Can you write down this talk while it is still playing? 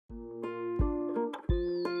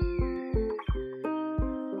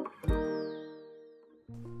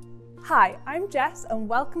Hi, I'm Jess and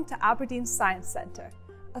welcome to Aberdeen Science Centre.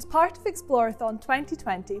 As part of Explorathon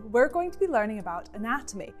 2020, we're going to be learning about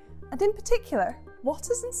anatomy, and in particular, what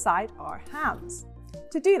is inside our hands.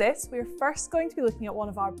 To do this, we're first going to be looking at one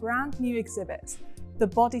of our brand new exhibits, the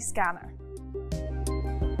body scanner.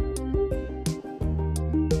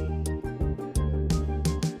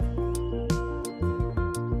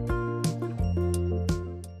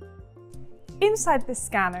 Inside this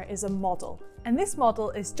scanner is a model, and this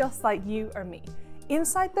model is just like you or me.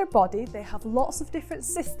 Inside their body, they have lots of different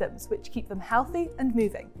systems which keep them healthy and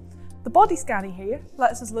moving. The body scanner here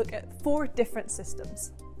lets us look at 4 different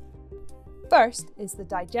systems. First is the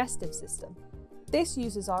digestive system. This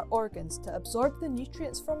uses our organs to absorb the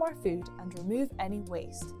nutrients from our food and remove any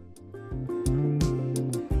waste.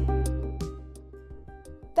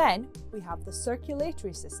 Then we have the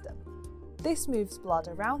circulatory system. This moves blood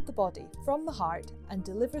around the body from the heart and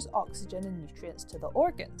delivers oxygen and nutrients to the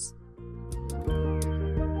organs.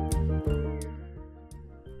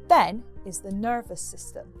 Then is the nervous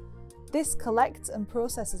system. This collects and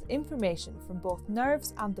processes information from both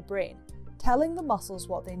nerves and the brain, telling the muscles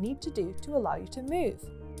what they need to do to allow you to move.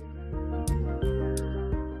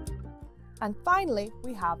 And finally,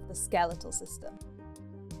 we have the skeletal system.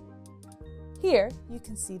 Here you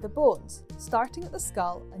can see the bones, starting at the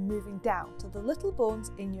skull and moving down to the little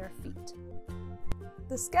bones in your feet.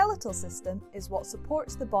 The skeletal system is what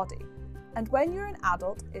supports the body, and when you're an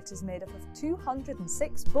adult, it is made up of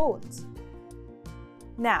 206 bones.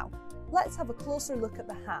 Now, let's have a closer look at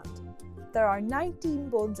the hand. There are 19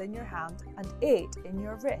 bones in your hand and 8 in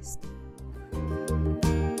your wrist.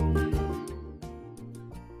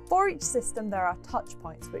 For each system, there are touch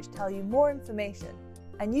points which tell you more information,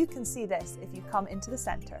 and you can see this if you come into the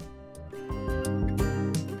centre.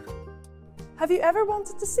 Have you ever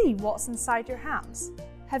wanted to see what's inside your hands?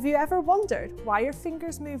 Have you ever wondered why your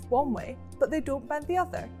fingers move one way but they don't bend the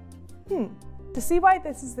other? To see why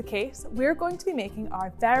this is the case, we're going to be making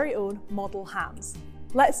our very own model hands.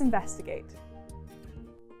 Let's investigate.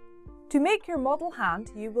 To make your model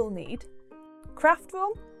hand, you will need craft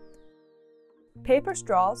foam, paper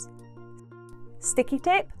straws, sticky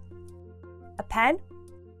tape, a pen,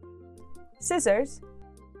 scissors,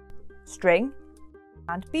 string,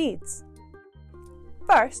 and beads.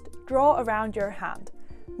 First, draw around your hand.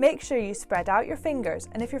 Make sure you spread out your fingers,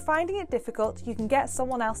 and if you're finding it difficult, you can get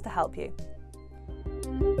someone else to help you.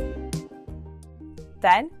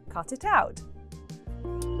 Then, cut it out.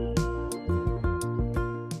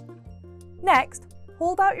 Next,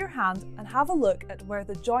 hold out your hand and have a look at where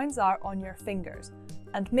the joins are on your fingers,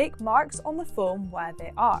 and make marks on the foam where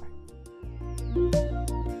they are.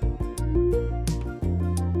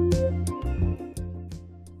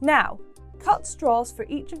 Now, cut straws for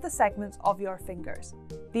each of the segments of your fingers.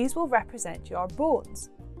 These will represent your bones.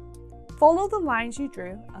 Follow the lines you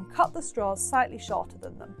drew and cut the straws slightly shorter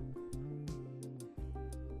than them.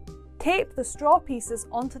 Tape the straw pieces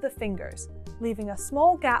onto the fingers, leaving a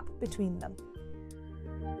small gap between them.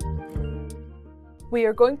 We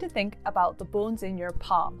are going to think about the bones in your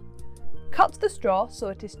palm. Cut the straw so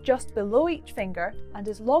it is just below each finger and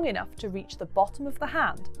is long enough to reach the bottom of the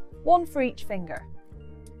hand, one for each finger.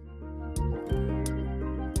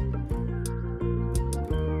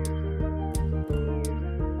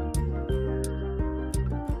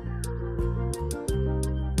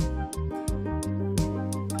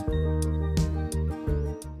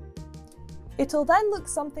 It'll then look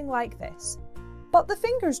something like this, but the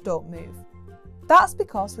fingers don't move. That's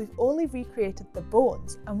because we've only recreated the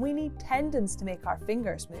bones and we need tendons to make our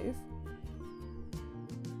fingers move.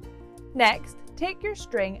 Next, take your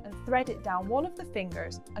string and thread it down one of the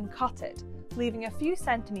fingers and cut it, leaving a few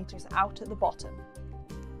centimetres out at the bottom.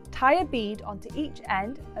 Tie a bead onto each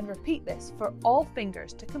end and repeat this for all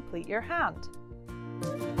fingers to complete your hand.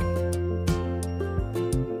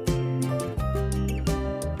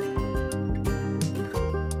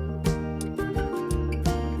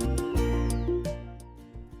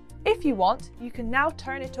 If you want, you can now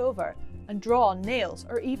turn it over and draw on nails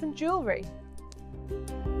or even jewellery.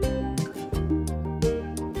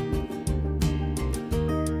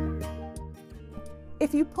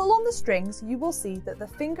 If you pull on the strings, you will see that the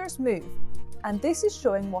fingers move, and this is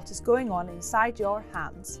showing what is going on inside your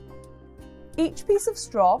hands. Each piece of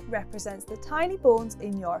straw represents the tiny bones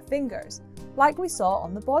in your fingers, like we saw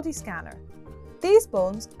on the body scanner. These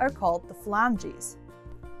bones are called the phalanges.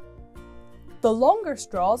 The longer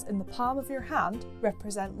straws in the palm of your hand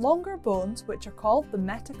represent longer bones, which are called the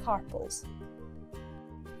metacarpals.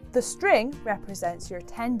 The string represents your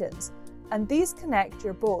tendons, and these connect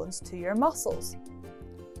your bones to your muscles.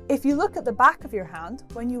 If you look at the back of your hand,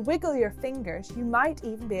 when you wiggle your fingers, you might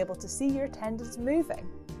even be able to see your tendons moving.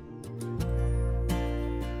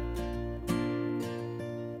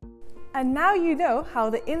 And now you know how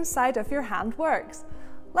the inside of your hand works.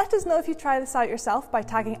 Let us know if you try this out yourself by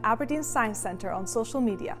tagging Aberdeen Science Centre on social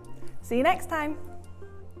media. See you next time!